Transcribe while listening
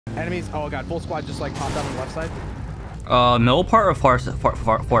Enemies. Oh god, full squad just like popped out on the left side. Middle part or far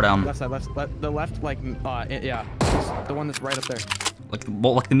down? Left side, the left, like, yeah, the one that's right up there. Like the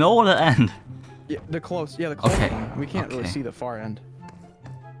middle or the end? Yeah, the close okay. one. We can't really see the far end.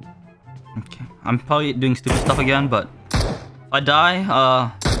 Okay, I'm probably doing stupid stuff again, but if I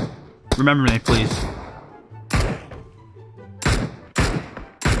die, remember me, please.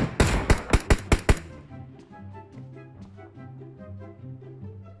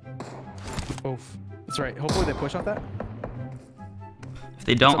 Oof. That's right. Hopefully they push off that. If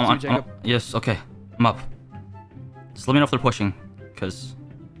they don't, I'm on. Yes, okay. I'm up. Just let me know if they're pushing, because...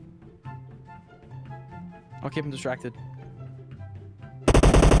 I'll keep them distracted.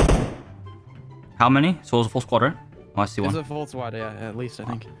 How many? So it was a full squad, right? Oh, I see one. It's a full squad, yeah, at least, I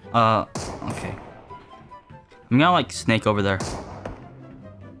think. Okay. I'm gonna, like, snake over there.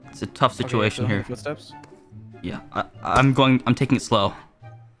 It's a tough situation here. Footsteps? Yeah, I'm taking it slow.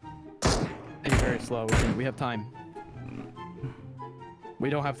 You're very slow. We have time. We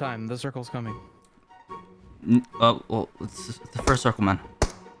don't have time. The circle's coming. Well, it's the first circle, man.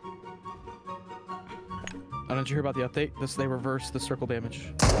 Oh, didn't you hear about the update? They reversed the circle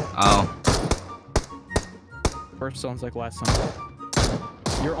damage. Oh. First zone's like last zone.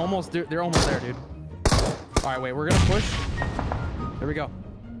 They're almost there, dude. All right, wait. We're gonna push. Here we go.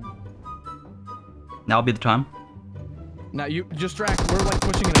 Now will be the time. Now you just track. We're like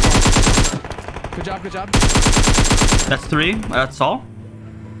pushing it across. Good job, good job. That's 3. That's all.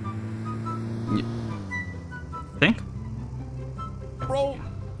 Think. Bro,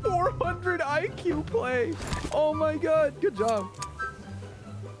 400 IQ play. Oh my god, good job.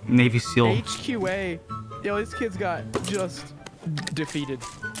 Navy SEAL. HQA. Yo, this kid's got just defeated.